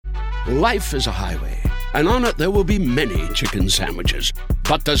Life is a highway, and on it there will be many chicken sandwiches.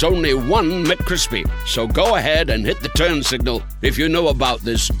 But there's only one McCrispy. So go ahead and hit the turn signal if you know about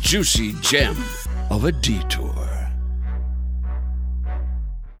this juicy gem of a detour.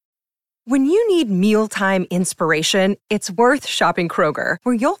 When you need mealtime inspiration, it's worth shopping Kroger,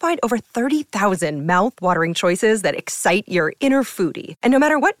 where you'll find over 30,000 mouth-watering choices that excite your inner foodie. And no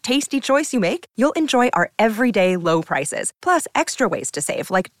matter what tasty choice you make, you'll enjoy our everyday low prices, plus extra ways to save,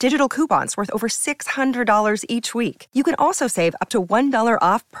 like digital coupons worth over $600 each week. You can also save up to $1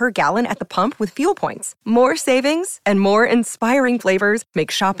 off per gallon at the pump with fuel points. More savings and more inspiring flavors make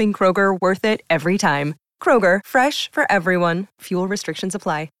shopping Kroger worth it every time. Kroger, fresh for everyone. Fuel restrictions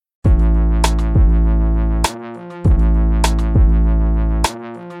apply.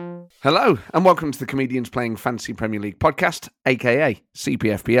 Hello, and welcome to the Comedians Playing Fantasy Premier League podcast, a.k.a.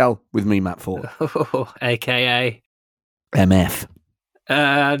 CPFPL, with me, Matt Ford. a.k.a. MF.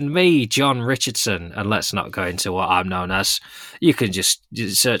 And me, John Richardson. And let's not go into what I'm known as. You can just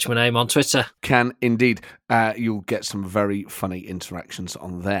search my name on Twitter. Can indeed. You'll get some very funny interactions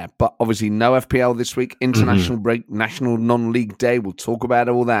on there. But obviously no FPL this week, international break, National Non-League Day. We'll talk about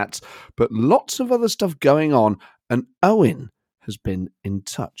all that. But lots of other stuff going on. And Owen has been in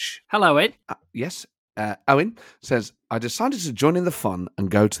touch. Hello, Owen. Yes. Owen says, I decided to join in the fun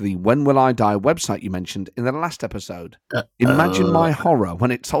and go to the When Will I Die website you mentioned in the last episode. Imagine my horror when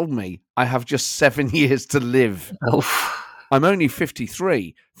it told me I have just 7 years to live. I'm only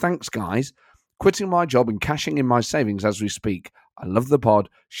 53. Thanks, guys. Quitting my job and cashing in my savings as we speak. I love the pod.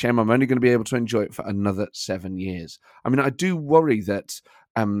 Shame I'm only going to be able to enjoy it for another 7 years. I mean, I do worry that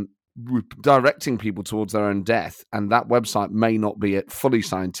directing people towards their own death, and that website may not be fully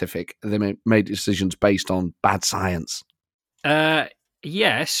scientific. They may make decisions based on bad science.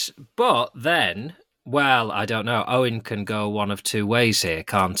 Yes, but then, well, I don't know. Owen can go one of two ways here,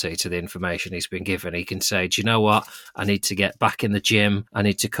 can't he, to the information he's been given. He can say, do you know what? I need to get back in the gym. I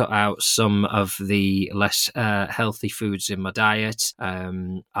need to cut out some of the less healthy foods in my diet.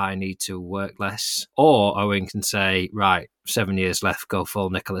 I need to work less. Or Owen can say, right, 7 years left, go full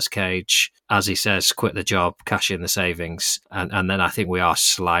Nicolas Cage. As he says, quit the job, cash in the savings. And then I think we are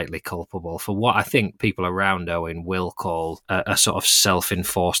slightly culpable for what I think people around Owen will call a sort of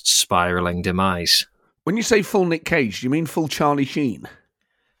self-enforced spiralling demise. When you say full Nick Cage, do you mean full Charlie Sheen?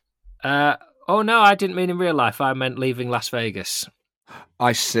 Oh, no, I didn't mean in real life. I meant leaving Las Vegas.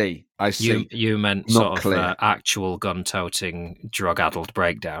 I see. You meant Not sort of actual gun-toting, drug-addled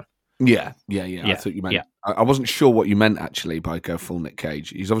breakdown. Yeah. I thought you meant. Yeah. I wasn't sure what you meant actually by go full Nick Cage.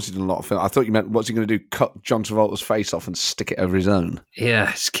 He's obviously done a lot of film. I thought you meant what's he going to do? Cut John Travolta's face off and stick it over his own?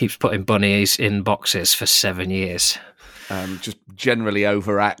 Yeah, he keeps putting bunnies in boxes for 7 years. Just generally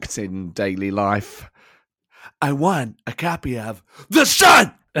overact in daily life. I want a copy of The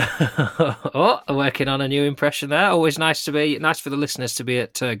Sun. Working on a new impression there. Always nice for the listeners to be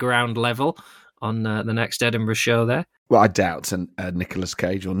at ground level on the next Edinburgh show there. Well, I doubt Nicolas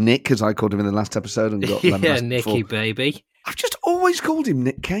Cage, or Nick, as I called him in the last episode. And got yeah, Nicky, baby. I've just always called him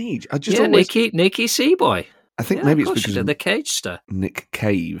Nick Cage. Nicky Seaboy. I think maybe it's because of the Cage star. Nick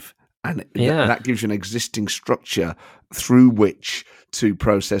Cave. And that gives you an existing structure through which to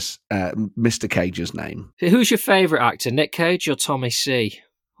process Mr. Cage's name. Who's your favourite actor, Nick Cage or Tommy C?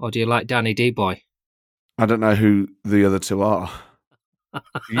 Or do you like Danny D-Boy? I don't know who the other two are.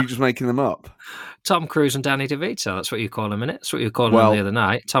 Are you just making them up? Tom Cruise and Danny DeVito. That's what you call them, innit? That's what you were calling them the other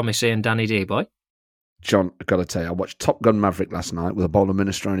night. Tommy C and Danny D-Boy. John, I've got to tell you, I watched Top Gun Maverick last night with a bowl of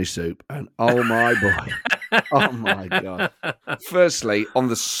minestrone soup, and oh my boy. Oh my God. Firstly, on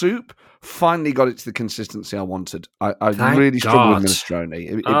the soup, finally got it to the consistency I wanted. I really struggle with minestrone.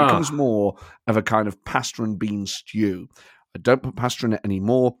 It becomes more of a kind of pasta and bean stew. I don't put pasta in it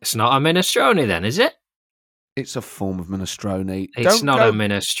anymore. It's not a minestrone then, is it? It's a form of minestrone. It's not a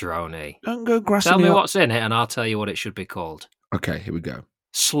minestrone. Don't go grassing Tell me up. what's in it and I'll tell you what it should be called. Okay, here we go.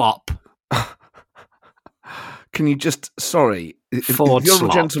 Slop. Can you just, sorry, Ford the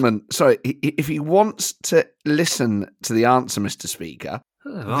slop. Gentleman, sorry, if he wants to listen to the answer, Mr. Speaker,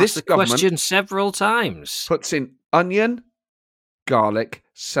 This the question several times. Puts in onion, garlic,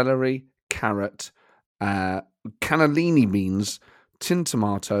 celery, carrot, cannellini beans, tin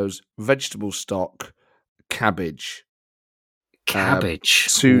tomatoes, vegetable stock, cabbage. Cabbage.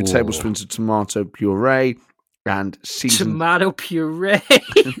 2 tablespoons of tomato puree and seasoned... Tomato puree?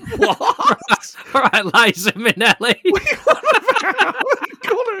 What? All right, Liza Minnelli. What are you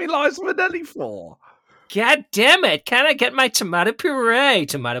calling me Liza Minnelli for? God damn it. Can I get my tomato puree?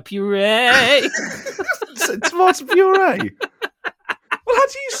 Tomato puree. Tomato puree? Well, how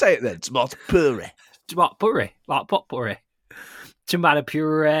do you say it then? Tomato puree. Tomato puree. Like pot puree. Tomato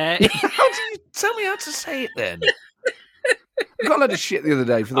puree. Tell me how to say it then. I got a load of shit the other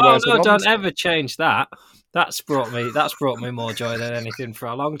day for the way Oh I said no! Don't Lobster. ever change that. That's brought me more joy than anything for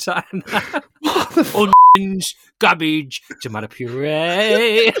a long time. Onions, cabbage, tomato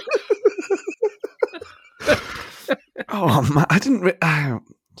puree. Oh man, I didn't.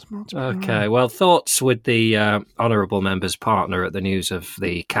 Okay, well, thoughts with the honourable member's partner at the news of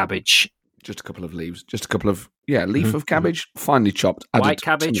the cabbage. Just a couple of leaves. Just a couple of leaf of cabbage, finely chopped. White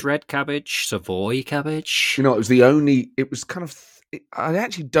cabbage, red cabbage, Savoy cabbage. You know, it was kind of. I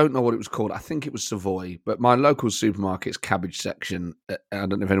actually don't know what it was called. I think it was Savoy, but my local supermarket's cabbage section. I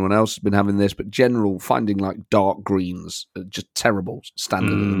don't know if anyone else has been having this, but finding like dark greens, just terrible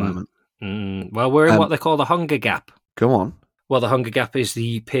standard at the moment. Well, we're in what they call the hunger gap. Go on. Well, the hunger gap is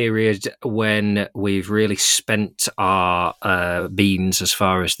the period when we've really spent our beans as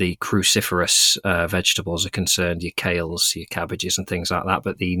far as the cruciferous vegetables are concerned, your kales, your cabbages and things like that.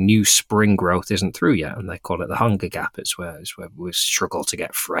 But the new spring growth isn't through yet, and they call it the hunger gap. It's where we struggle to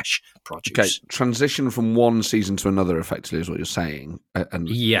get fresh produce. Okay, transition from one season to another, effectively, is what you're saying. And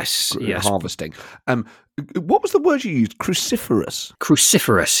yes. Harvesting. What was the word you used? Cruciferous?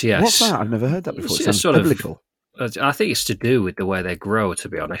 Cruciferous, yes. What's that? I've never heard that before. It sounds sort biblical. I think it's to do with the way they grow, to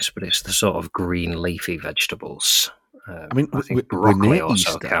be honest, but it's the sort of green leafy vegetables. I think broccoli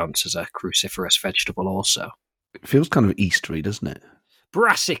also counts as a cruciferous vegetable also. It feels kind of Eastery, doesn't it?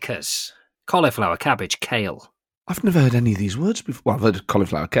 Brassicas, cauliflower, cabbage, kale. I've never heard any of these words before. Well, I've heard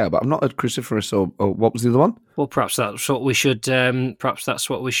cauliflower, kale, but I've not heard cruciferous or what was the other one? Well, perhaps that's what we should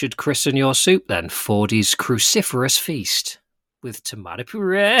christen your soup then. Fordy's Cruciferous Feast. With tomato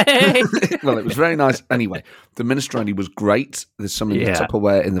puree. Well, it was very nice. Anyway, the minestrone was great. There's some in the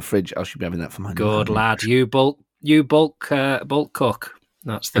Tupperware in the fridge. I should be having that for my good lad. You bulk cook.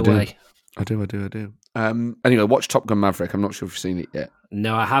 That's the way. I do. Anyway, watch Top Gun Maverick. I'm not sure if you've seen it yet.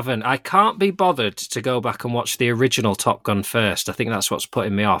 No, I haven't. I can't be bothered to go back and watch the original Top Gun first. I think that's what's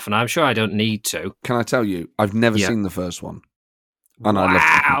putting me off, and I'm sure I don't need to. Can I tell you? I've never seen the first one. And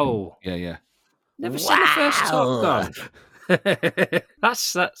wow. Yeah. Never seen the first Top Gun.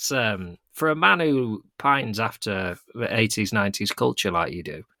 That's for a man who pines after the 80s, 90s culture like you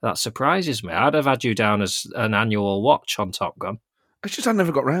do. That surprises me. I'd have had you down as an annual watch on Top Gun. It's just I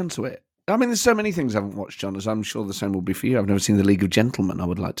never got round to it. I mean, there's so many things I haven't watched, John, as I'm sure the same will be for you. I've never seen The League of Gentlemen. I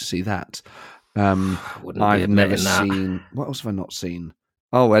would like to see that. I've never seen... What else have I not seen?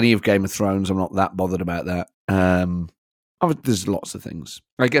 Oh, any of Game of Thrones. I'm not that bothered about that. There's lots of things.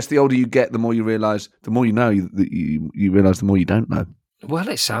 I guess the older you get, the more you realise, the more you know, that you realise the more you don't know. Well,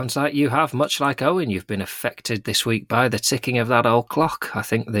 it sounds like you have, much like Owen. You've been affected this week by the ticking of that old clock. I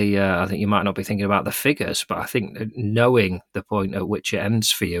think you might not be thinking about the figures, but I think knowing the point at which it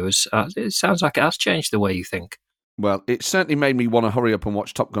ends for you, it sounds like it has changed the way you think. Well, it certainly made me want to hurry up and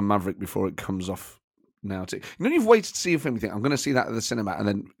watch Top Gun Maverick before it comes off now. You've waited to see a film, you think, I'm going to see that at the cinema, and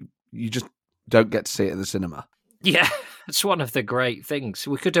then you just don't get to see it at the cinema. Yeah, it's one of the great things.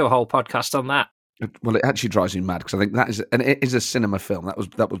 We could do a whole podcast on that. Well, it actually drives me mad because I think it is a cinema film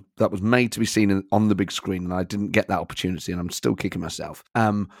that was made to be seen on the big screen, and I didn't get that opportunity, and I'm still kicking myself.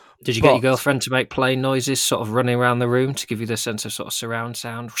 Did you get your girlfriend to make plane noises, sort of running around the room to give you the sense of sort of surround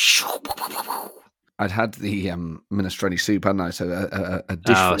sound? I'd had the minestrone soup, hadn't I? So a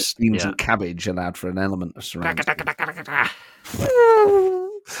dish full of beans and cabbage allowed for an element of surround.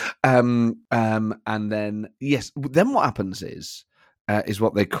 And then then what happens is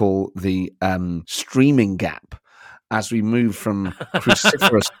what they call the streaming gap as we move from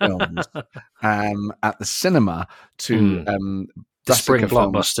cruciferous films at the cinema to the spring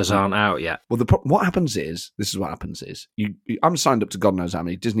blockbusters films. Aren't out yet. Well, what happens is I'm signed up to God knows how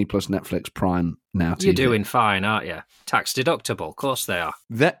many Disney Plus, Netflix, Prime now. You're doing fine, aren't you? Tax deductible, of course they are.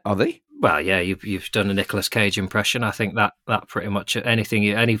 Are they? Well, yeah, you've done a Nicolas Cage impression. I think that pretty much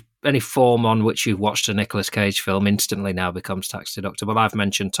any form on which you've watched a Nicolas Cage film instantly now becomes tax deductible. I've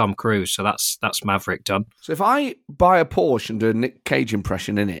mentioned Tom Cruise, so that's Maverick done. So if I buy a Porsche and do a Nick Cage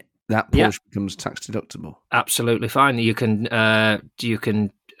impression in it, that Porsche becomes tax deductible. Absolutely fine. You can take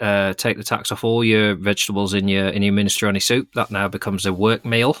the tax off all your vegetables in your minestrone soup. That now becomes a work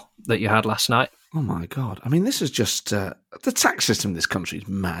meal that you had last night. Oh my God. I mean, this is just... the tax system in this country is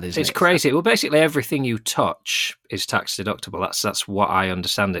mad, isn't it? It's crazy. Well, basically everything you touch is tax deductible. That's what I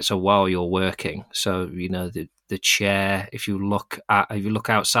understand it. So while you're working, so, the chair, if you look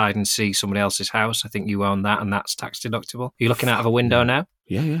outside and see somebody else's house, I think you own that and that's tax deductible. You're looking out of a window now?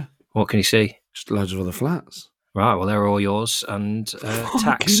 Yeah. What can you see? Just loads of other flats. Right, well, they're all yours and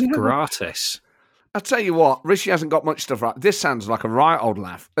tax gratis. I tell you what, Rishi hasn't got much stuff right. This sounds like a right old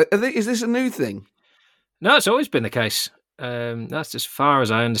laugh. Is this a new thing? No, it's always been the case. That's as far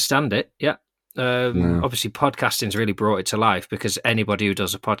as I understand it. Yeah. Obviously, podcasting's really brought it to life because anybody who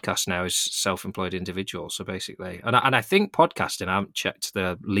does a podcast now is self-employed individual. So basically, and I think podcasting, I haven't checked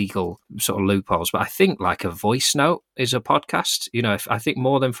the legal sort of loopholes, but I think like a voice note is a podcast. You know, if I think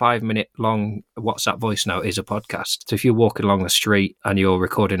more than 5 minute long WhatsApp voice note is a podcast. So if you're walking along the street and you're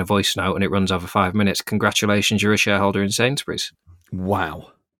recording a voice note and it runs over 5 minutes, congratulations, you're a shareholder in Sainsbury's.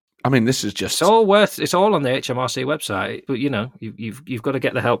 Wow. I mean, this is just... It's all on the HMRC website, but, you know, you've got to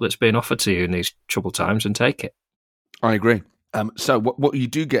get the help that's being offered to you in these troubled times and take it. I agree. So what you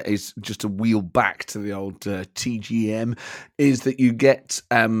do get is, just to wheel back to the old TGM, is that you get,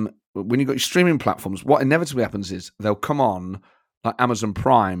 when you've got your streaming platforms, what inevitably happens is they'll come on like Amazon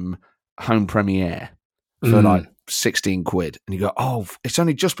Prime home premiere for like 16 quid. And you go, oh, it's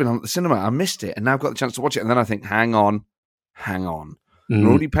only just been on at the cinema. I missed it. And now I've got the chance to watch it. And then I think, hang on. You're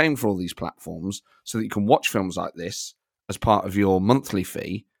already paying for all these platforms so that you can watch films like this as part of your monthly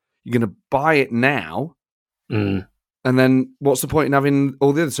fee. You're going to buy it now. And then what's the point in having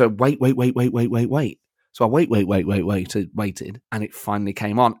all the others? So wait. So I waited, and it finally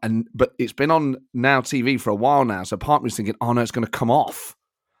came on. But it's been on Now TV for a while now. So part of me is thinking, oh no, it's going to come off.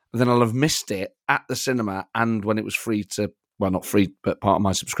 And then I'll have missed it at the cinema and when it was free to... Well, not free, but part of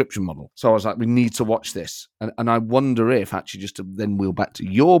my subscription model. So I was like, we need to watch this. And I wonder if, actually, just to then wheel back to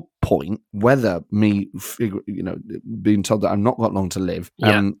your point, whether me, being told that I've not got long to live,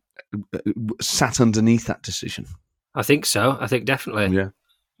 sat underneath that decision. I think so. I think definitely. Yeah.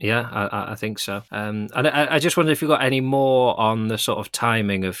 Yeah, I think so. And I just wondered if you got any more on the sort of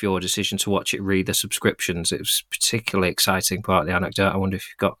timing of your decision to watch it, read the subscriptions. It was a particularly exciting part of the anecdote. I wonder if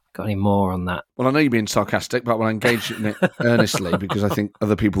you've got any more on that. Well, I know you're being sarcastic, but I will engage in it earnestly because I think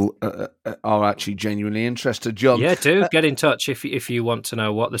other people are actually genuinely interested. John? Yeah, do get in touch if you want to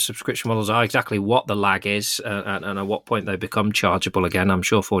know what the subscription models are, exactly what the lag is, and at what point they become chargeable again. I'm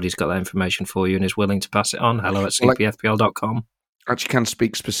sure Fordy's got that information for you and is willing to pass it on. hello@cpfpl.com. Actually can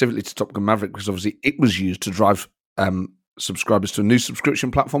speak specifically to Top Gun Maverick because obviously it was used to drive subscribers to a new subscription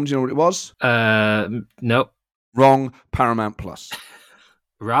platform. Do you know what it was? Nope. Wrong. Paramount Plus.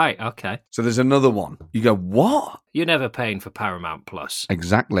 Right, okay. So there's another one. You go, what? You're never paying for Paramount Plus.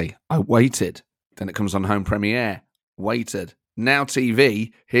 Exactly. I waited. Then it comes on home premiere. Waited. Now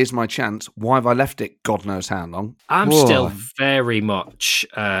TV, here's my chance. Why have I left it? God knows how long. I'm still very much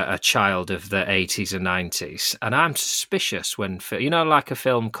a child of the 80s and 90s, and I'm suspicious when, like a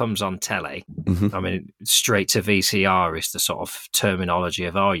film comes on telly. I mean, straight to VCR is the sort of terminology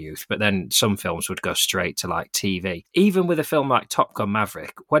of our youth, but then some films would go straight to like TV. Even with a film like Top Gun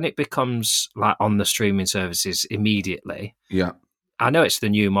Maverick, when it becomes like on the streaming services immediately, yeah, I know it's the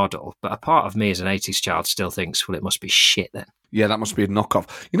new model, but a part of me as an 80s child still thinks, well, it must be shit then. Yeah, that must be a knockoff.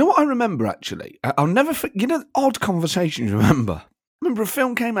 You know what I remember, actually? I'll never forget, odd conversations, remember? Remember a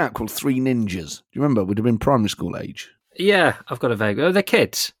film came out called Three Ninjas? Do you remember? We'd have been primary school age. Yeah, I've got a vague... Oh, they're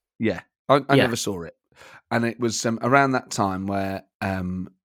kids. Yeah, I never saw it. And it was around that time where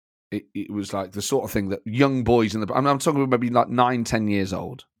it was like the sort of thing that young boys I'm talking about maybe like 9-10 years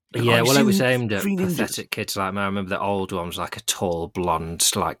old. Yeah, well, it was aimed at pathetic kids like me. I remember the old one was like a tall, blonde,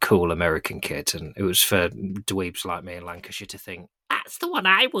 like cool American kid, and it was for dweebs like me in Lancashire to think, that's the one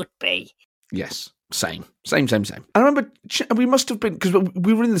I would be. Yes, same. I remember we must have been, because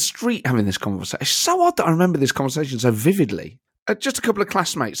we were in the street having this conversation. It's so odd that I remember this conversation so vividly. Just a couple of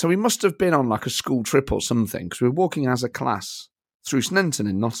classmates, so we must have been on like a school trip or something, because we were walking as a class through Sneinton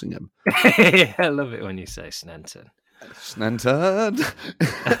in Nottingham. I love it when you say Sneinton. Sneinton.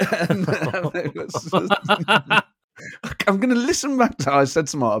 I'm going to listen back to how I said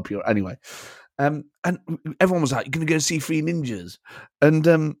some art up here. Anyway, and everyone was like, you're going to go see Three Ninjas. And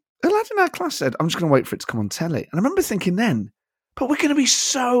a lad in our class said, I'm just going to wait for it to come on telly. And I remember thinking then, but we're going to be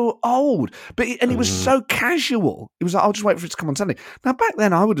so old. And it was so casual. It was like, I'll just wait for it to come on telly. Now, back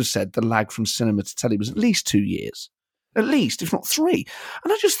then, I would have said the lag from cinema to telly was at least 2 years. At least, if not 3.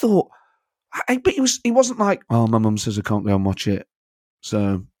 And I just thought, but he wasn't like, oh, my mum says I can't go and watch it,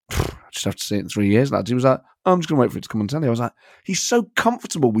 so I just have to see it in 3 years, lads. He was like, oh, I'm just going to wait for it to come on telly. I was like, he's so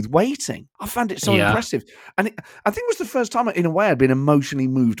comfortable with waiting. I found it so impressive. And I think it was the first time, in a way, I'd been emotionally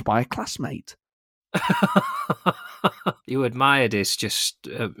moved by a classmate. You admired his just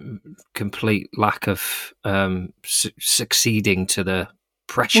complete lack of succeeding to the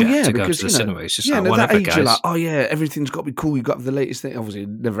pressure to go to the cinema. It's just like, whatever, age, guys. You're like, oh yeah, everything's got to be cool. You've got to have the latest thing. Obviously,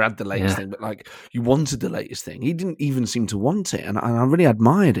 never had the latest thing, but like you wanted the latest thing. He didn't even seem to want it, and I really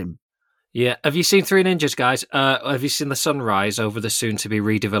admired him. Yeah. Have you seen Three Ninjas, guys? Have you seen the sunrise over the soon-to-be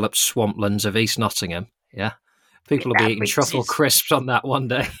redeveloped swamplands of East Nottingham? Yeah. People will be eating truffle crisps on that one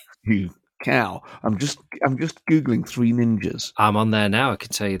day. You cow. I'm just Googling Three Ninjas. I'm on there now. I can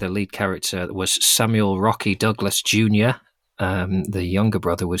tell you the lead character was Samuel Rocky Douglas Jr. The younger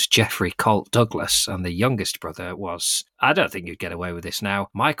brother was Jeffrey Colt Douglas, and the youngest brother was, I don't think you'd get away with this now,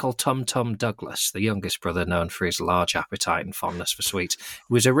 Michael Tum Tum Douglas, the youngest brother known for his large appetite and fondness for sweets.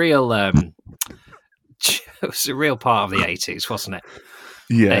 It was a real, it was a real part of the 80s, wasn't it?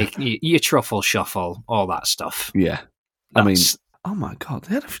 Yeah. Your truffle shuffle, all that stuff. Yeah. I mean, oh my God,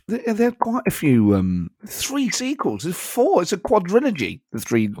 they had quite a few, 3 sequels. There's 4. It's a quadrilogy, the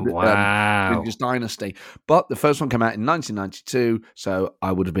 3 Ninjas Dynasty. But the first one came out in 1992, so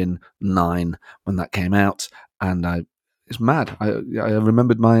I would have been 9 when that came out. And it's mad. I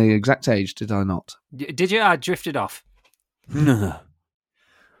remembered my exact age, did I not? Did you? I drifted off. Well,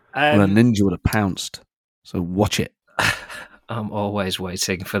 a ninja would have pounced. So watch it. I'm always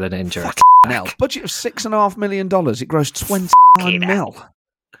waiting for the ninja. Hell, budget of $6.5 million. It grossed 29 mil.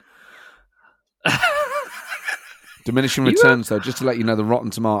 Diminishing returns, though, just to let you know, the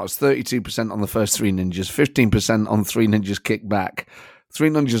Rotten Tomatoes, 32% on the first 3 Ninjas, 15% on 3 Ninjas Kick Back. 3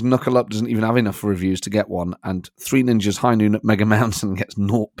 Ninjas Knuckle Up doesn't even have enough reviews to get one, and 3 Ninjas High Noon at Mega Mountain gets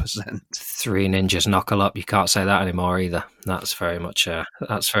 0%. 3 Ninjas Knuckle Up, you can't say that anymore either. That's very much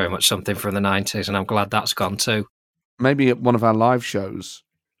something from the 90s, and I'm glad that's gone too. Maybe at one of our live shows,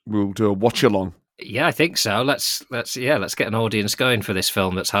 we'll do a watch along. Yeah, I think so. Let's get an audience going for this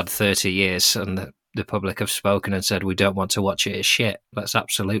film that's had 30 years, and the public have spoken and said we don't want to watch it as shit. Let's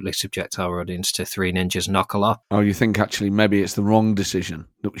absolutely subject our audience to 3 Ninjas Knuckle Up. Oh, you think actually maybe it's the wrong decision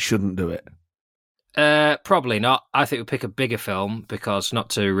that we shouldn't do it? Probably not. I think we pick a bigger film because, not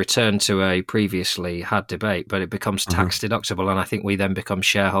to return to a previously had debate, but it becomes tax deductible, and I think we then become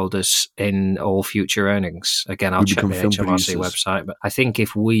shareholders in all future earnings. Again, I'll check the HMRC website, but I think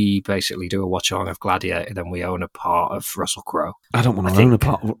if we basically do a watch along of Gladiator, then we own a part of Russell Crowe. I don't want to own a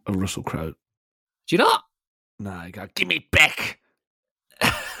part of Russell Crowe. Do you not? No, you go, give me back.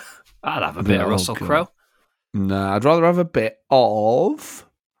 I'd have a bit of Russell Crowe. No, I'd rather have a bit of...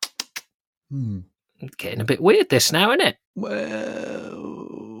 Getting a bit weird this now, isn't it?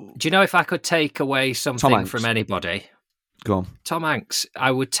 Well... Do you know if I could take away something from anybody? Go on. Tom Hanks. I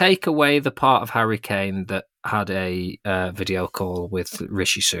would take away the part of Harry Kane that had a video call with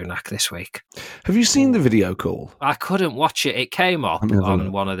Rishi Sunak this week. Have you seen the video call? I couldn't watch it. It came up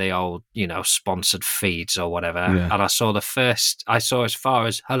on one of the old, sponsored feeds or whatever. Yeah. And I saw as far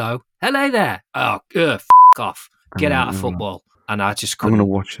as, hello there. Oh, f*** off. Get out of football. And I just couldn't. I'm going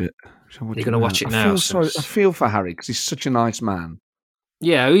to watch it. You're going to watch it now? I feel for Harry because he's such a nice man.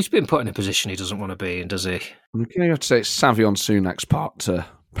 Yeah, he's been put in a position he doesn't want to be in, does he? You have to say it's savvy on Sunak's part to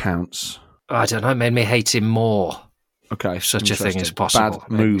pounce. I don't know. It made me hate him more. Okay. If such a thing is possible. Bad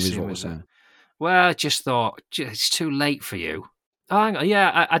move is what we're saying. Well, I just thought, it's too late for you. Oh, hang on.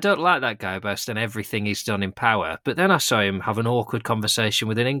 Yeah, I don't like that guy based on everything he's done in power. But then I saw him have an awkward conversation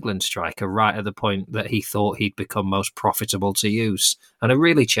with an England striker right at the point that he thought he'd become most profitable to use. And it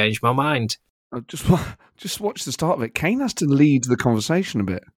really changed my mind. Just watch the start of it. Kane has to lead the conversation a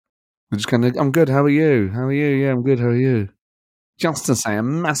bit. We're just kind of, I'm good, how are you? How are you? Yeah, I'm good, how are you? Just to say a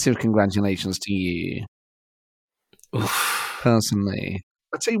massive congratulations to you. Personally.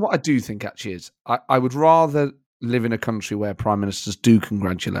 I'll tell you what I do think actually is, I would rather live in a country where prime ministers do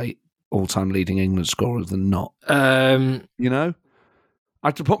congratulate all-time leading England scorers than not. I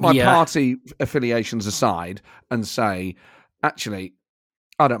have to put my party affiliations aside and say, actually,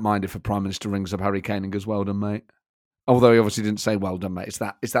 I don't mind if a prime minister rings up Harry Kane and goes, well done, mate. Although he obviously didn't say well done, mate. It's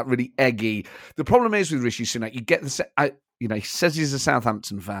that really eggy. The problem is with Rishi Sunak, you get he says he's a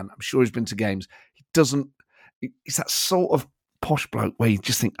Southampton fan. I'm sure he's been to games. He doesn't. It's that sort of posh bloke where you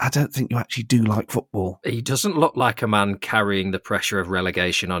just think, I don't think you actually do like football. He doesn't look like a man carrying the pressure of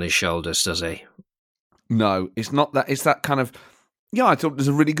relegation on his shoulders, does he? No, it's not that. It's that kind of, I thought it was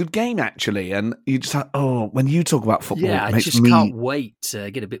a really good game, actually. And you just like, when you talk about football, I just can't wait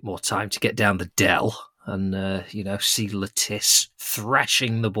to get a bit more time to get down the Dell and, see Latisse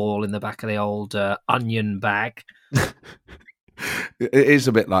thrashing the ball in the back of the old onion bag. It is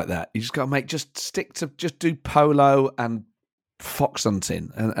a bit like that. You just got to just do polo and fox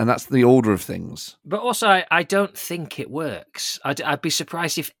hunting, and that's the order of things. But also, I don't think it works. I'd be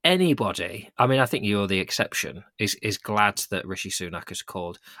surprised if anybody, I think you're the exception, is glad that Rishi Sunak has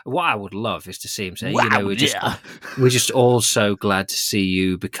called. What I would love is to see him say, we're just all so glad to see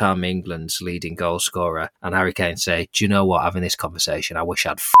you become England's leading goal scorer. And Harry Kane say, do you know what, having this conversation, I wish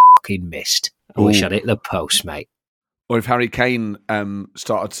I'd fucking missed. I wish I'd hit the post, mate. Or if Harry Kane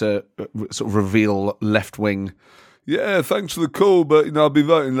started to sort of reveal left-wing, thanks for the call, but I'll be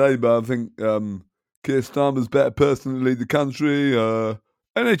voting Labour. I think Keir Starmer's a better person to lead the country.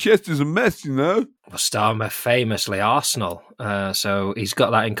 NHS is a mess, you know. Well, Starmer famously Arsenal, so he's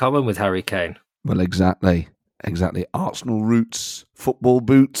got that in common with Harry Kane. Well, exactly. Arsenal roots, football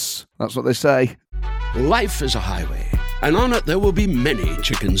boots. That's what they say. Life is a highway, and on it there will be many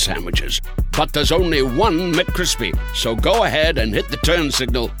chicken sandwiches. But there's only one McCrispy. So go ahead and hit the turn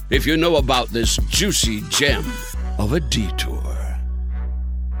signal if you know about this juicy gem of a detour.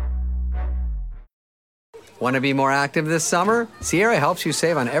 Want to be more active this summer? Sierra helps you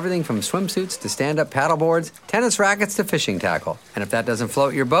save on everything from swimsuits to stand-up paddleboards, tennis rackets to fishing tackle. And if that doesn't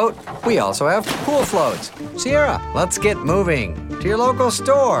float your boat, we also have pool floats. Sierra, let's get moving. To your local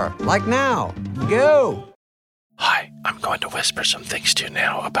store, like now. Go! Hi, I'm going to whisper some things to you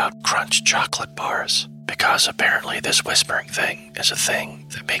now about Crunch chocolate bars. Because apparently this whispering thing is a thing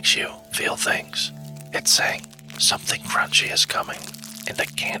that makes you feel things. It's saying something crunchy is coming in the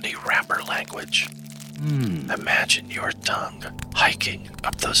candy wrapper language. Imagine your tongue hiking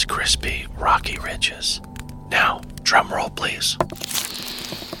up those crispy, rocky ridges. Now, drum roll, please.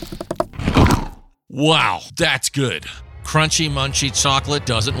 Wow, that's good. Crunchy, munchy chocolate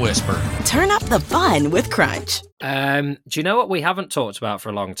doesn't whisper. Turn up the fun with Crunch. Do you know what we haven't talked about for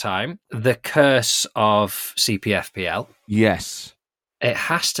a long time? The curse of CPFPL. Yes. It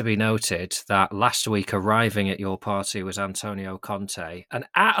has to be noted that last week arriving at your party was Antonio Conte, and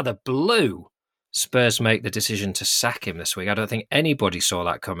out of the blue, Spurs make the decision to sack him this week. I don't think anybody saw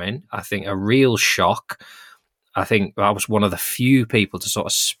that come in. I think a real shock. I think I was one of the few people to sort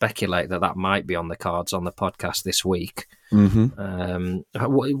of speculate that might be on the cards on the podcast this week. Mm-hmm.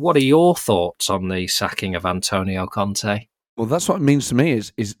 What are your thoughts on the sacking of Antonio Conte? Well, that's what it means to me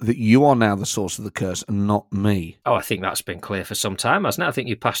is that you are now the source of the curse and not me. Oh, I think that's been clear for some time, hasn't it? I think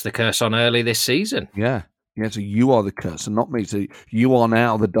you passed the curse on early this season. Yeah, so you are the curse and not me. So you are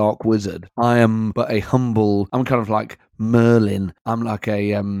now the dark wizard. I am but a humble, I'm kind of like Merlin. I'm like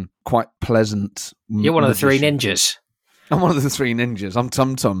a quite pleasant You're one of the three ninjas. I'm one of the three ninjas. I'm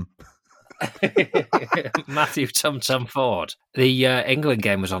Tum Tum. Matthew Tum Tum Ford. The England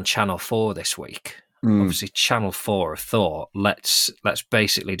game was on Channel 4 this week. Obviously, Channel 4 have thought, let's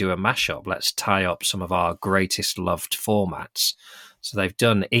basically do a mashup. Let's tie up some of our greatest loved formats. So they've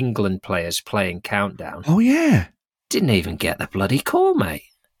done England players playing Countdown. Oh, yeah. Didn't even get the bloody call, mate.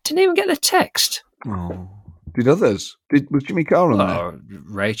 Didn't even get the text. Oh. Did others? Was Jimmy Carr on there?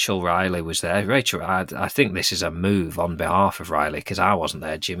 Rachel Riley was there. Rachel, I think this is a move on behalf of Riley because I wasn't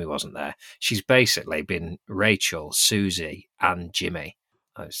there, Jimmy wasn't there. She's basically been Rachel, Susie and Jimmy.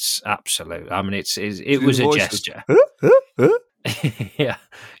 It's absolute. I mean, it was a gesture. Yeah.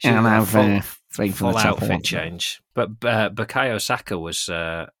 Full outfit change. But Bukayo Saka was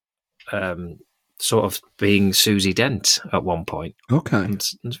sort of being Susie Dent at one point. Okay. And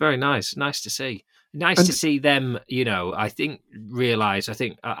it's very nice. Nice to see. Nice to see them, I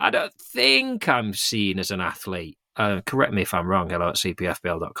don't think I'm seen as an athlete. Correct me if I'm wrong, hello at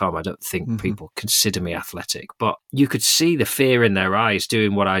cpfbl.com. I don't think people consider me athletic, but you could see the fear in their eyes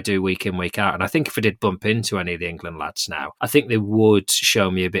doing what I do week in, week out. And I think if I did bump into any of the England lads now, I think they would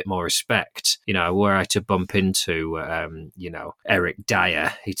show me a bit more respect. Were I to bump into, Eric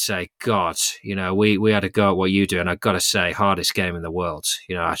Dyer, he'd say, God, we had a go at what you do. And I've got to say, hardest game in the world.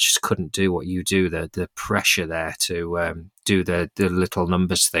 I just couldn't do what you do. The pressure there to do the little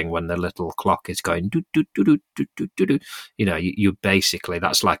numbers thing when the little clock is going do do do do do do do do. You basically,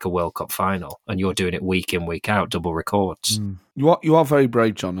 that's like a World Cup final, and you're doing it week in, week out, double records. You are very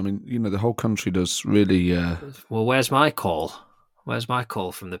brave, John. I mean, the whole country does really. Well, where's my call? Where's my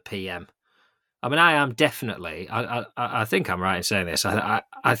call from the PM? I mean, I am definitely. I think I'm right in saying this. I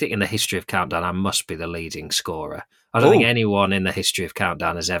think in the history of Countdown, I must be the leading scorer. I don't think anyone in the history of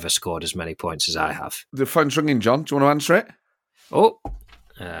Countdown has ever scored as many points as I have. The phone's ringing, John. Do you want to answer it? Oh,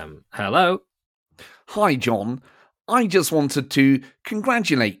 hello. Hi, John. I just wanted to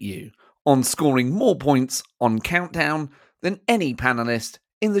congratulate you on scoring more points on Countdown than any panellist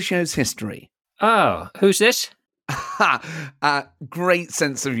in the show's history. Oh, who's this? Great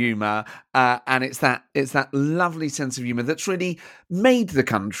sense of humour, and it's that lovely sense of humour that's really made the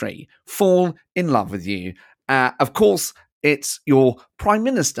country fall in love with you. Of course, it's your Prime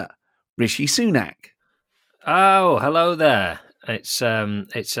Minister, Rishi Sunak. Oh, hello there. It's an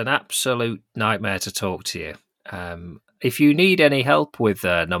absolute nightmare to talk to you. If you need any help with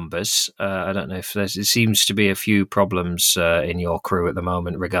numbers, I don't know if there seems to be a few problems in your crew at the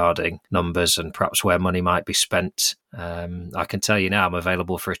moment regarding numbers and perhaps where money might be spent. I can tell you now I'm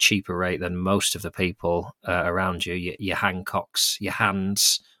available for a cheaper rate than most of the people around you. Your Hancocks, your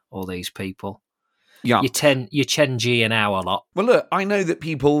Hands, all these people. Yeah. Your 10G an hour lot. Well, look, I know that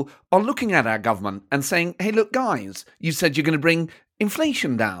people are looking at our government and saying, hey, look, guys, you said you're going to bring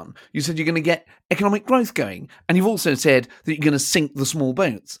inflation down. You said you're going to get economic growth going. And you've also said that you're going to sink the small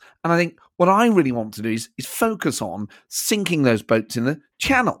boats. And I think what I really want to do is focus on sinking those boats in the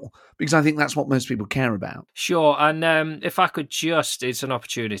channel, because I think that's what most people care about. Sure, and if I could it's an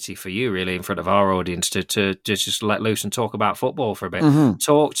opportunity for you, really, in front of our audience to just let loose and talk about football for a bit. Mm-hmm.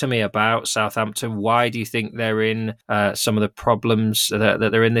 Talk to me about Southampton. Why do you think they're in some of the problems that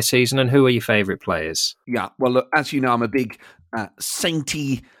they're in this season, and who are your favourite players? Yeah, well, look, as you know, I'm a big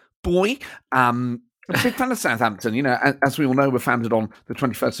Sainty boy. A big fan of Southampton. You know, as we all know, we're founded on the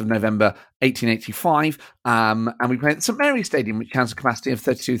 21st of November, 1885, and we play at St Mary's Stadium, which has a capacity of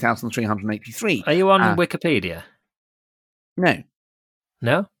 32,383. Are you on Wikipedia? No.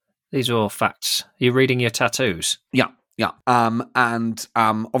 No? These are all facts. You're reading your tattoos? Yeah. And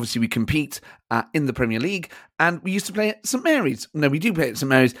obviously we compete in the Premier League, and we used to play at St Mary's. No, we do play at St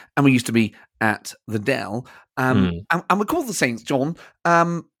Mary's, and we used to be at the Dell. And we're called the Saints, John,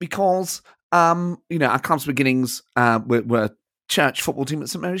 because... our club's beginnings were church football team at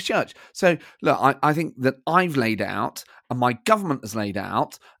St Mary's Church. So, look, I think that I've laid out, and my government has laid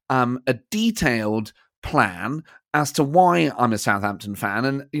out, a detailed plan as to why I'm a Southampton fan.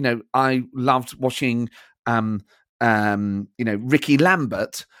 And, I loved watching, Ricky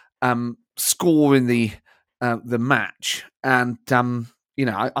Lambert score in the match. And, you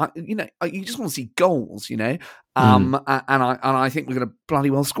just want to see goals, and I think we're going to bloody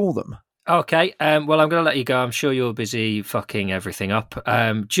well score them. Okay, well, I'm going to let you go. I'm sure you're busy fucking everything up.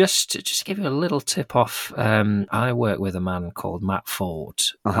 Just to give you a little tip off, I work with a man called Matt Ford.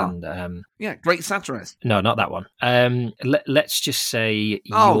 And, great satirist. No, not that one. Let's just say...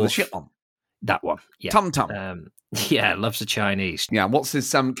 the shit one. That one, yeah. Tum Tum. Loves the Chinese. Yeah, what's his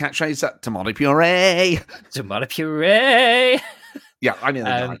catchphrase? Tomato puree. Tomato puree. Yeah, I knew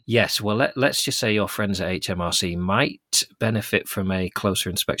that. Yes, well, let's just say your friends at HMRC might benefit from a closer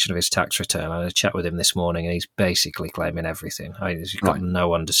inspection of his tax return. I had a chat with him this morning, and he's basically claiming everything. He's got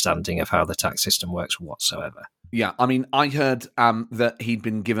no understanding of how the tax system works whatsoever. Yeah, I mean, I heard that he'd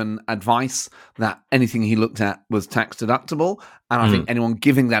been given advice that anything he looked at was tax deductible, and I think anyone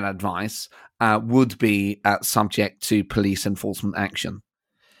giving that advice would be subject to police enforcement action.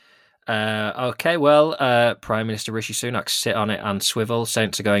 Okay, well, Prime Minister Rishi Sunak, sit on it and swivel.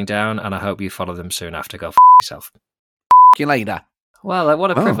 Saints are going down, and I hope you follow them soon after. Go yourself. You later. Well,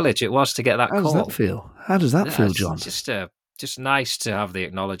 what a privilege it was to get that call. How does that feel? How does that feel, John? Just nice to have the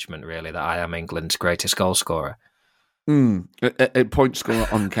acknowledgement, really, that I am England's greatest goal scorer. A point scorer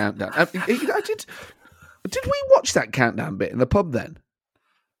on countdown. Did we watch that countdown bit in the pub then?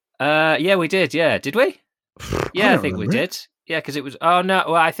 Yeah, we did. Yeah, did we? Yeah, I think we did. Yeah, because it was... Oh, no,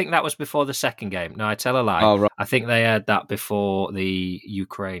 well, I think that was before the second game. No, I tell a lie. Oh, right. I think they had that before the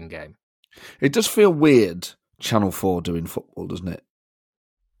Ukraine game. It does feel weird, Channel 4 doing football, doesn't it?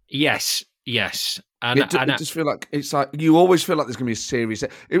 Yes. And it just feel like... It's like... You always feel like there's going to be a series...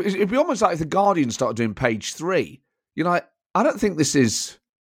 It'd be almost like if the Guardian started doing page 3. You're like, I don't think this is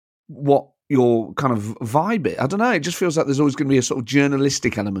what your kind of vibe is. I don't know. It just feels like there's always going to be a sort of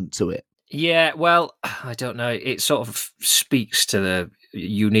journalistic element to it. Yeah, well, I don't know. It sort of speaks to the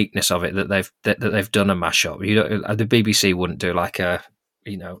uniqueness of it that they've done a mashup. The BBC wouldn't do like a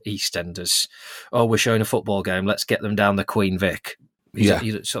EastEnders. Oh, we're showing a football game. Let's get them down the Queen Vic.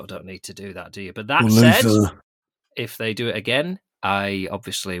 You sort of don't need to do that, do you? But that said, if they do it again, I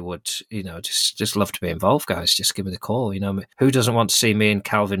obviously would, just love to be involved, guys. Just give me the call. Who doesn't want to see me and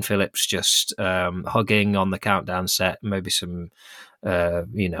Calvin Phillips just hugging on the countdown set? Maybe some,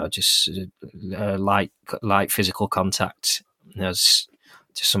 light physical contact. Just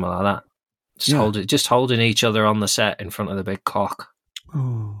something like that. Just holding each other on the set in front of the big clock.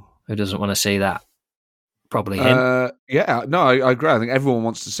 Oh. Who doesn't want to see that? Probably him. Yeah, no, I agree. I think everyone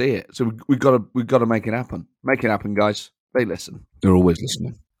wants to see it, so we've got to make it happen. Make it happen, guys. They listen. They're always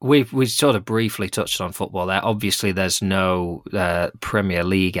listening. We sort of briefly touched on football there. Obviously, there's no Premier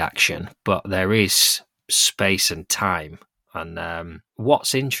League action, but there is space and time. And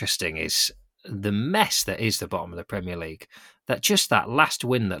what's interesting is the mess that is the bottom of the Premier League. That last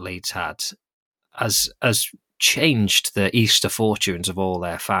win that Leeds had has changed the Easter fortunes of all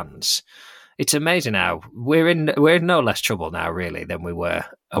their fans. It's amazing how we're in no less trouble now, really, than we were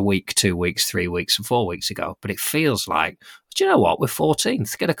a week, 2 weeks, 3 weeks, and 4 weeks ago. But it feels like, do you know what? We're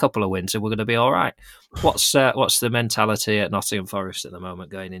 14th. Get a couple of wins, and we're going to be all right. What's the mentality at Nottingham Forest at the moment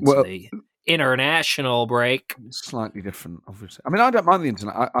going into the international break? Slightly different, obviously. I mean, I don't mind the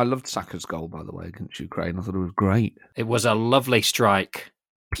internet. I loved Saka's goal, by the way, against Ukraine. I thought it was great. It was a lovely strike.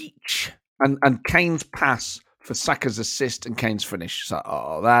 Peach. And Kane's pass for Saka's assist and Kane's finish.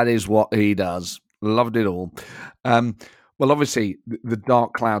 So, that is what he does. Loved it all. Well, obviously, the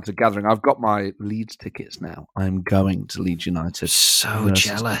dark clouds are gathering. I've got my Leeds tickets now. I'm going to Leeds United. So versus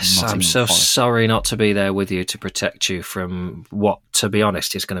jealous. I'm Nottingham so Forest. sorry not to be there with you to protect you from what, to be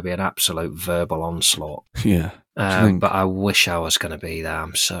honest, is going to be an absolute verbal onslaught. Yeah. Do you think? But I wish I was going to be there.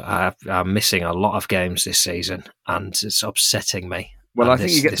 I'm missing a lot of games this season, and it's upsetting me. Well, And I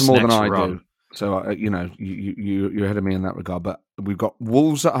think you get to this more than next I run. do. So, you're ahead of me in that regard. But we've got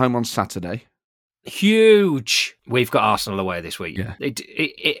Wolves at home on Saturday. Huge. We've got Arsenal away this week. Yeah.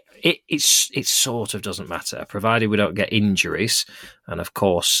 It sort of doesn't matter, provided we don't get injuries. And of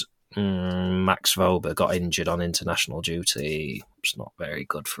course, Max Vober got injured on international duty. It's not very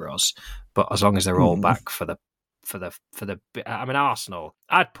good for us. But as long as they're all back for the, I mean, Arsenal,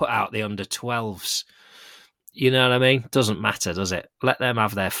 I'd put out the under 12s. You know what I mean? Doesn't matter, does it? Let them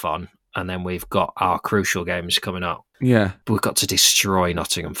have their fun. And then we've got our crucial games coming up. Yeah. We've got to destroy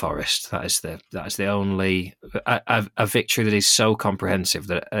Nottingham Forest. That is the only a victory that is so comprehensive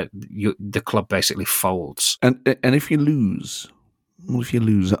that the club basically folds. And if you lose, what if you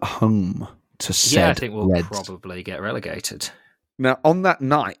lose at home to said Yeah, I think we'll Reds? probably get relegated. Now, on that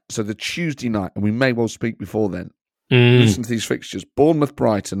night, so the Tuesday night, and we may well speak before then, listen to these fixtures: Bournemouth,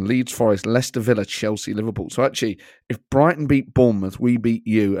 Brighton, Leeds, Forest, Leicester, Villa, Chelsea, Liverpool. So actually, if Brighton beat Bournemouth, we beat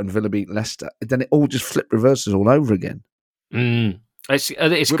you, and Villa beat Leicester, then it all just flip reverses all over again. It's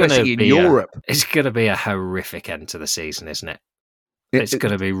We're going to basically be in Europe. It's going to be a horrific end to the season, isn't it? It's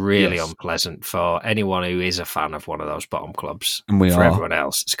going to be really unpleasant for anyone who is a fan of one of those bottom clubs. And we for are. everyone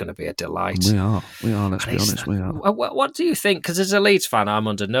else, it's going to be a delight. We are. Let's be honest, we are. What do you think? Because as a Leeds fan, I'm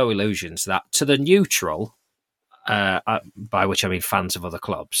under no illusions that to the neutral, by which I mean fans of other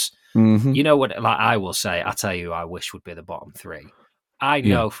clubs, you know what? Like I will say, I tell you, who I wish would be the bottom three. I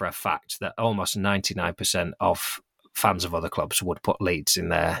know for a fact that almost 99% of fans of other clubs would put Leeds in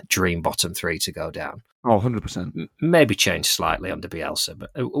their dream bottom three to go down. Oh, 100%. Maybe change slightly under Bielsa, but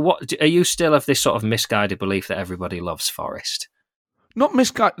what are you still of this sort of misguided belief that everybody loves Forest? Not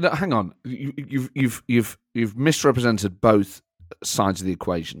misguided. Hang on, you've misrepresented both sides of the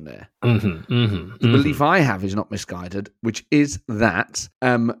equation there. The belief I have is not misguided, which is that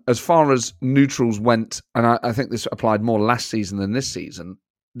as far as neutrals went, and I think this applied more last season than this season,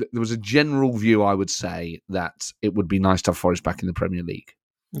 there was a general view, I would say, that it would be nice to have Forest back in the Premier League.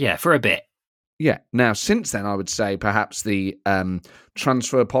 Yeah, for a bit. Yeah. Now, since then, I would say perhaps the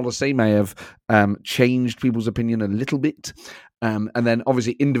transfer policy may have changed people's opinion a little bit. And then,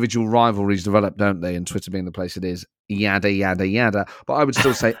 obviously, individual rivalries develop, don't they? And Twitter being the place it is, yada, yada, yada. But I would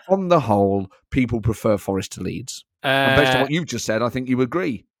still say, on the whole, people prefer Forest to Leeds. And based on what you've just said, I think you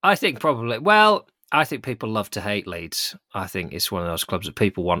agree. I think probably. Well, I think people love to hate Leeds. I think it's one of those clubs that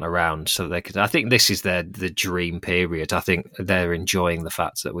people want around so they could. I think this is the dream period. I think they're enjoying the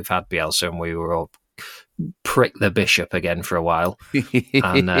fact that we've had Bielsa and we were all prick the bishop again for a while,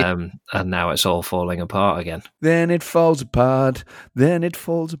 and now it's all falling apart again. Then it falls apart. Then it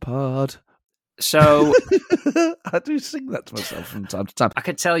falls apart. So I do sing that to myself from time to time. I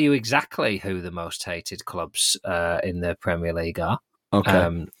can tell you exactly who the most hated clubs in the Premier League are. Okay.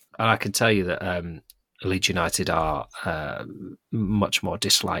 And I can tell you that Leeds United are much more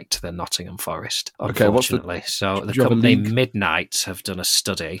disliked than Nottingham Forest, unfortunately. Okay, so the do you have a company league? Midnight have done a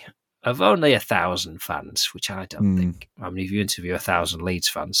study of only 1,000 fans, which I don't think. I mean, if you interview 1,000 Leeds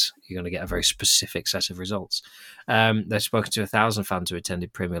fans, you're going to get a very specific set of results. They've spoken to 1,000 fans who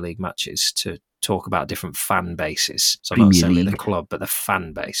attended Premier League matches to talk about different fan bases. So not necessarily the club, but the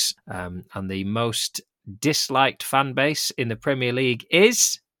fan base. And the most disliked fan base in the Premier League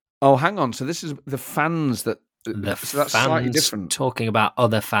is... Oh, hang on. So this is the fans that... So that's slightly different. Talking about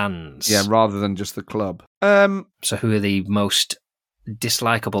other fans. Yeah, rather than just the club. So who are the most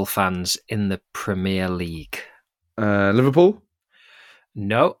dislikable fans in the Premier League? Liverpool?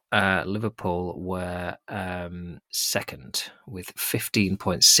 No, Liverpool were second with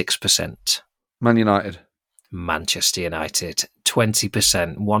 15.6%. Man United? Manchester United,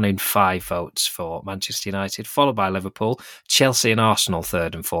 20%, 1 in 5 votes for Manchester United, followed by Liverpool, Chelsea and Arsenal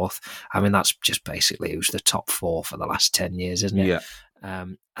third and fourth. I mean, that's just basically who's the top 4 for the last 10 years, isn't it? Yeah.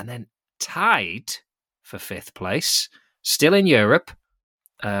 And then tied for 5th place, still in Europe,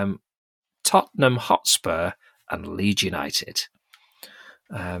 Tottenham Hotspur and Leeds United.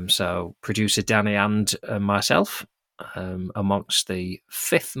 So producer Danny and myself, amongst the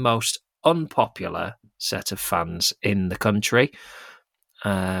 5th most unpopular set of fans in the country.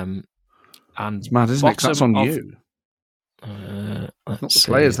 And it's mad, isn't it? 'Cause that's on you. Not the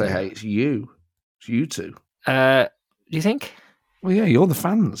players they hate, it's you. It's you two. Do you think? Well, yeah, you're the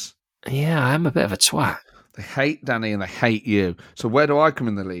fans. Yeah, I am a bit of a twat. They hate Danny and they hate you. So where do I come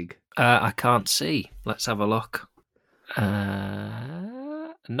in the league? I can't see. Let's have a look.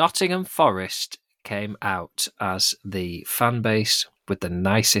 Nottingham Forest came out as the fan base with the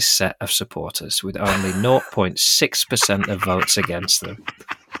nicest set of supporters, with only 0.6% of votes against them.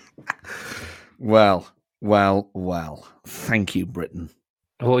 Well. Thank you, Britain.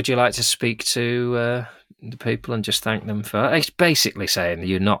 What would you like to speak to the people and just thank them for? It's basically saying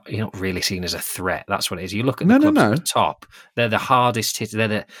you're not really seen as a threat. That's what it is. You look at the clubs at the top; they're the hardest hit.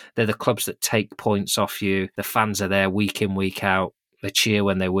 They're the clubs that take points off you. The fans are there week in, week out. They cheer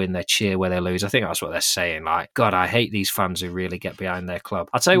when they win. They cheer when they lose. I think that's what they're saying. Like, God, I hate these fans who really get behind their club.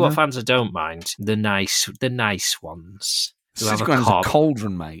 I'll tell you what fans I don't mind: the nice ones who have a cob. A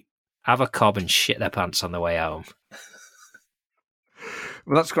cauldron, mate. Have a cob and shit their pants on the way home.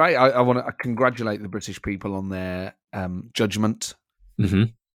 Well, that's great. I want to congratulate the British people on their judgment. Mm-hmm.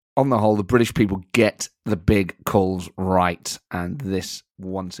 On the whole, the British people get the big calls right, and this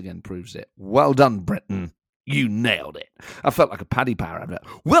once again proves it. Well done, Britain. You nailed it. I felt like a Paddy Power advert.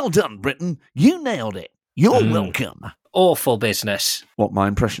 Well done, Britain. You nailed it. You're welcome. Awful business. What, my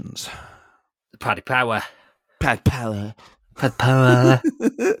impressions? Paddy Power. Pad Power. Pad Power.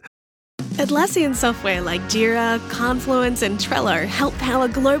 Atlassian software like Jira, Confluence and Trello help power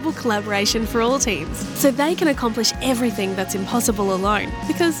global collaboration for all teams, so they can accomplish everything that's impossible alone.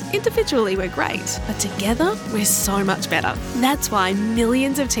 Because individually we're great, but together we're so much better. That's why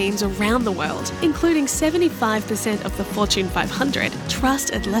millions of teams around the world, including 75% of the Fortune 500,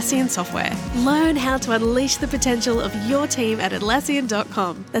 trust Atlassian software. Learn how to unleash the potential of your team at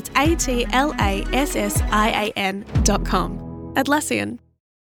Atlassian.com. That's Atlassian.com. Atlassian.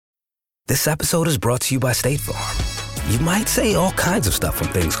 This episode is brought to you by State Farm. You might say all kinds of stuff when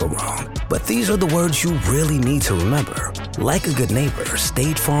things go wrong, but these are the words you really need to remember. Like a good neighbor,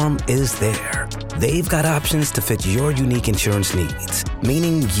 State Farm is there. They've got options to fit your unique insurance needs,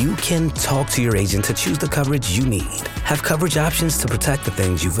 meaning you can talk to your agent to choose the coverage you need, have coverage options to protect the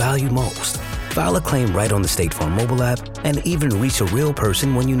things you value most, file a claim right on the State Farm mobile app, and even reach a real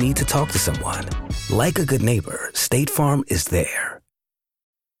person when you need to talk to someone. Like a good neighbor, State Farm is there.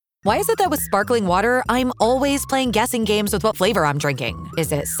 Why is it that with sparkling water, I'm always playing guessing games with what flavor I'm drinking?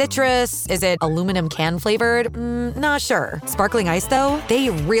 Is it citrus? Is it aluminum can flavored? Not sure. Sparkling ice, though,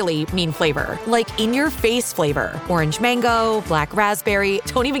 they really mean flavor. Like in-your-face flavor. Orange mango, black raspberry.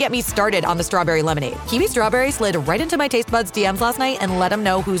 Don't even get me started on the strawberry lemonade. Kiwi Strawberry slid right into my taste buds DMs last night and let them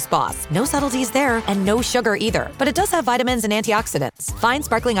know who's boss. No subtleties there, and no sugar either. But it does have vitamins and antioxidants. Find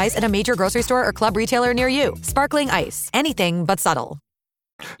sparkling ice at a major grocery store or club retailer near you. Sparkling ice. Anything but subtle.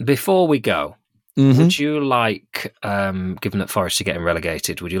 Before we go, would you like, given that Forest are getting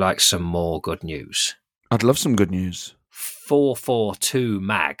relegated, would you like some more good news? I'd love some good news. 442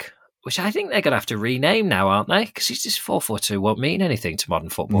 Mag, which I think they're going to have to rename now, aren't they? Because it's just 442 won't mean anything to modern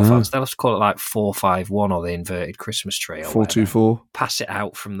football fans. They'll have to call it like 451 or the inverted Christmas tree. 424. Pass it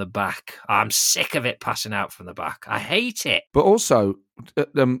out from the back. I'm sick of it passing out from the back. I hate it. But also,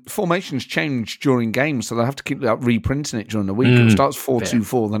 formations change during games, so they'll have to keep reprinting it during the week. It starts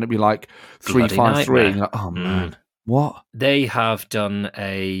 424, then it'd be like 353. Like, oh, man. What? They have done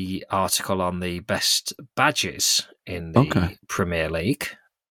a article on the best badges in the Premier League.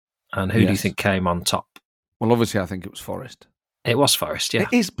 And who do you think came on top? Well, obviously, I think it was Forest. It was Forest, yeah.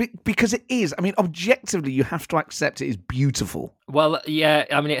 It is, because it is. I mean, objectively, you have to accept it is beautiful. Well, yeah,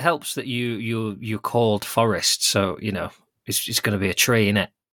 I mean, it helps that you called Forest, so, you know, it's going to be a tree, innit?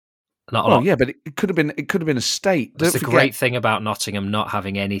 Not a lot. Yeah, but it could have been a state. That's the great thing about Nottingham not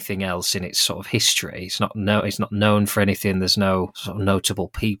having anything else in its sort of history. It's not known for anything. There's no sort of notable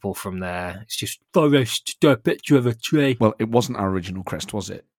people from there. It's just Forest, a picture of a tree. Well, it wasn't our original crest, was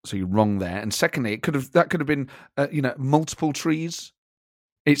it? So you're wrong there. And secondly, that could have been multiple trees.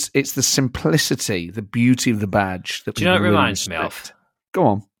 It's the simplicity, the beauty of the badge that. Do you know what it reminds me of? Go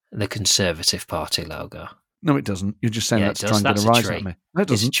on. The Conservative Party logo. No, it doesn't. You're just saying that to try and get a rise at me. No, it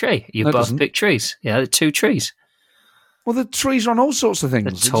doesn't. It's a tree. You both pick trees. Yeah, the two trees. Well, the trees are on all sorts of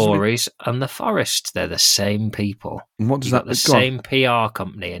things. The Tories and the Forest, they're the same people. And what does you that got the same PR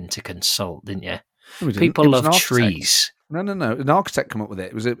company in to consult, didn't you? No, people love trees. No. An architect came up with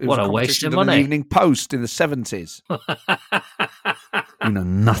it. It was what a waste of money. An Evening Post in the 70s. You know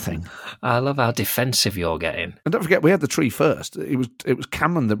nothing. I love how defensive you're getting. And don't forget, we had the tree first. It was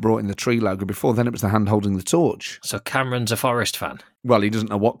Cameron that brought in the tree logo. Before then, it was the hand holding the torch. So Cameron's a Forest fan? Well, he doesn't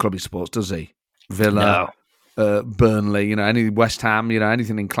know what club he supports, does he? Villa, Burnley, any West Ham,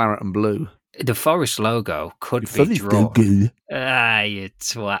 anything in claret and blue. The Forest logo could be drawn. Ah, you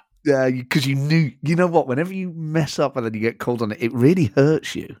twat. Yeah, because you knew. You know what? Whenever you mess up and then you get called on it, it really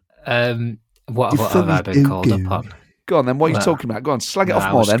hurts you. What have I been called up on? Go on then. What are you talking about? Go on, slag it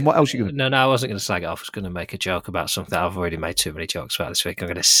off more then. What else are you going to... No, I wasn't going to slag it off. I was going to make a joke about something I've already made too many jokes about this week. I'm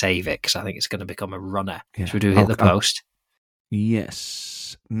going to save it because I think it's going to become a runner. Yeah. Should we do hit the post?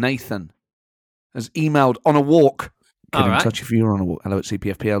 Yes. Nathan has emailed on a walk. Get in touch if you're on a walk.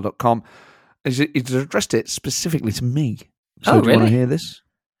 hello@cpfpl.com. He's addressed it specifically to me. So do you want to hear this?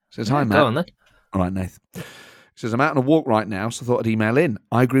 He says, hi, Matt. Go on then. All right, Nathan. He says, I'm out on a walk right now, so I thought I'd email in.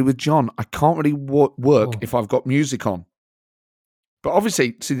 I agree with John. I can't really work if I've got music on. But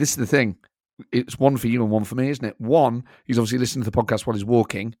obviously, see, this is the thing. It's one for you and one for me, isn't it? One, he's obviously listening to the podcast while he's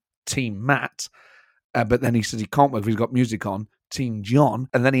walking. Team Matt. But then he says he can't work if he's got music on. Team John.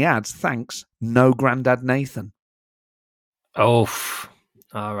 And then he adds, thanks, no Grandad Nathan. Oh,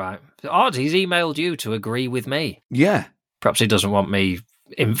 all right. Odd, he's emailed you to agree with me. Yeah. Perhaps he doesn't want me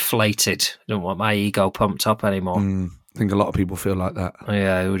inflated. Don't want my ego pumped up anymore. I think a lot of people feel like that.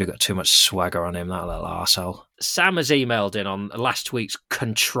 Yeah, he would have got too much swagger on him, that little arsehole. Sam has emailed in on last week's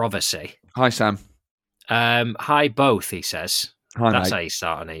controversy. Hi, Sam. Hi, both, he says. Hi, That's mate. how you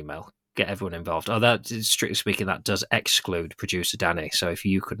start an email. Get everyone involved. Oh, that, strictly speaking, that does exclude producer Danny. So if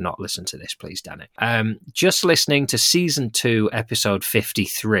you could not listen to this, please, Danny. Just listening to season 2, episode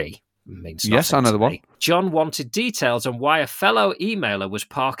 53. Means yes, I know the one. John wanted details on why a fellow emailer was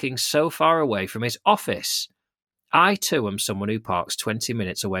parking so far away from his office. I, too, am someone who parks 20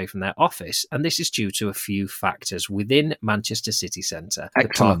 minutes away from their office, and this is due to a few factors. Within Manchester city centre, the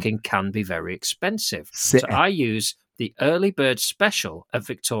parking can be very expensive. So I use the early bird special at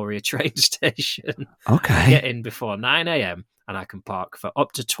Victoria train station. Okay. I get in before 9 a.m, and I can park for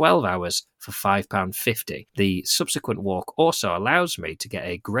up to 12 hours for £5.50. The subsequent walk also allows me to get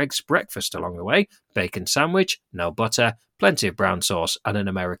a Greg's breakfast along the way, bacon sandwich, no butter, plenty of brown sauce, and an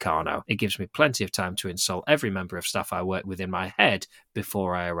Americano. It gives me plenty of time to insult every member of staff I work with in my head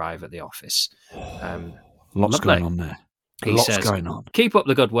before I arrive at the office. Lots going on there. He Lots says, going on. Keep up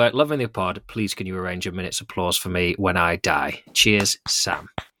the good work. Loving the pod. Please can you arrange a minute's applause for me when I die? Cheers, Sam.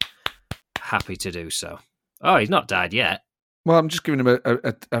 Happy to do so. Oh, he's not died yet. Well, I'm just giving him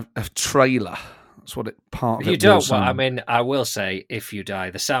a trailer. That's what part of You it don't. was. Well, I mean, I will say, if you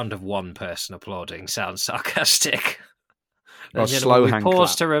die, the sound of one person applauding sounds sarcastic. Or slow hand pause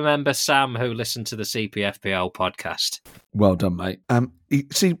clap. to remember Sam, who listened to the CPFPL podcast. Well done, mate.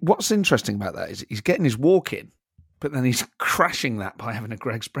 See, what's interesting about that is he's getting his walk in, but then he's crashing that by having a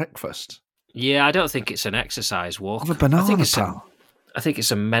Greg's breakfast. Yeah, I don't think it's an exercise walk. Of a banana, I think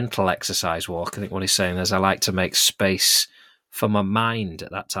it's a mental exercise walk. I think what he's saying is I like to make space for my mind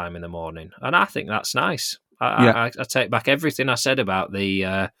at that time in the morning. And I think that's nice. I take back everything I said about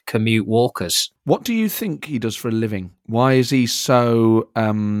the commute walkers. What do you think he does for a living? Why is he so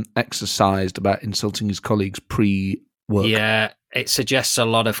exercised about insulting his colleagues pre-work? Yeah, it suggests a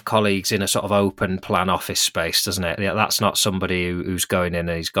lot of colleagues in a sort of open plan office space, doesn't it? Yeah, that's not somebody who's going in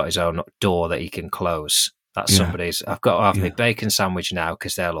and he's got his own door that he can close. That's somebody's, I've got to have my bacon sandwich now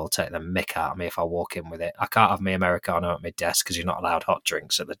because they'll all take the mick out of me if I walk in with it. I can't have my Americano at my desk because you're not allowed hot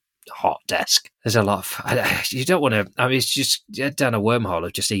drinks at the hot desk. There's a lot of, you don't want to, I mean, it's just down a wormhole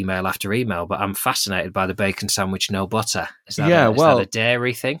of just email after email, but I'm fascinated by the bacon sandwich, no butter. Is that a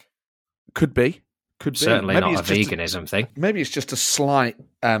dairy thing? Could be. Certainly maybe not a veganism thing. Maybe it's just a slight,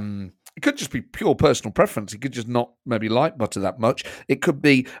 it could just be pure personal preference. He could just not maybe like butter that much. It could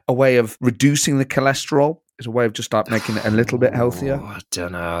be a way of reducing the cholesterol. It's a way of just like making it a little bit healthier. I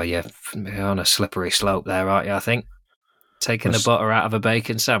don't know. You're on a slippery slope there, aren't you, I think? Taking the butter out of a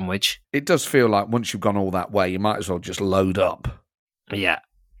bacon sandwich. It does feel like once you've gone all that way, you might as well just load up. Yeah,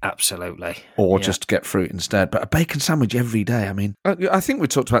 absolutely. Or just get fruit instead. But a bacon sandwich every day, I mean, I think we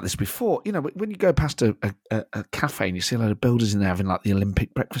talked about this before. You know, when you go past a cafe and you see a load of builders in there having like the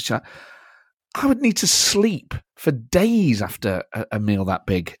Olympic breakfast chat, I would need to sleep for days after a meal that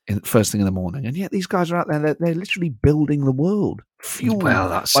big, first thing in the morning. And yet these guys are out there, they're literally building the world. Fueled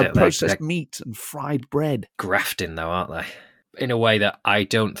by processed meat and fried bread. Grafting, though, aren't they? In a way that I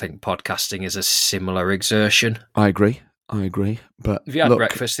don't think podcasting is a similar exertion. I agree. But have you had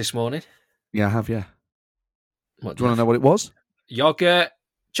breakfast this morning? Yeah, I have, yeah. Do you want to know what it was? Yogurt,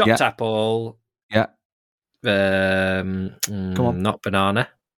 chopped apple. Yeah. Come on. Not banana.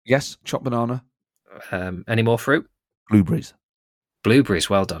 Yes, chopped banana. Any more fruit? Blueberries. Blueberries,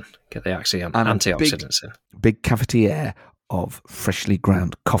 well done. Get the antioxidants in. Big cafetiere of freshly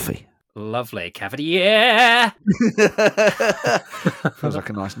ground coffee. Lovely. Cafetiere! Feels like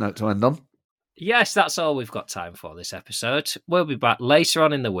a nice note to end on. Yes, that's all we've got time for this episode. We'll be back later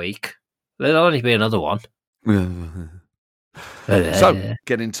on in the week. There'll only be another one. So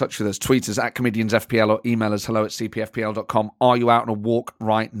get in touch with us. Tweet us at comediansfpl or email us hello@cpfpl.com. Are you out on a walk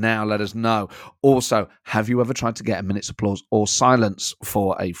right now? Let us know. Also, have you ever tried to get a minute's applause or silence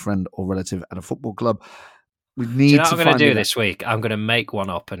for a friend or relative at a football club? We need do you know what to I'm going to do it. this week? I'm going to make one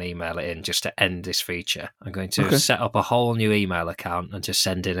up and email it in just to end this feature. I'm going to set up a whole new email account and just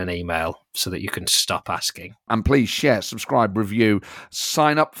send in an email so that you can stop asking. And please share, subscribe, review,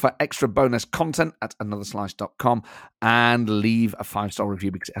 sign up for extra bonus content at anotherslice.com and leave a 5-star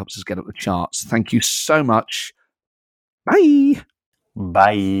review because it helps us get up the charts. Thank you so much. Bye.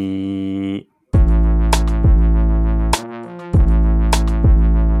 Bye.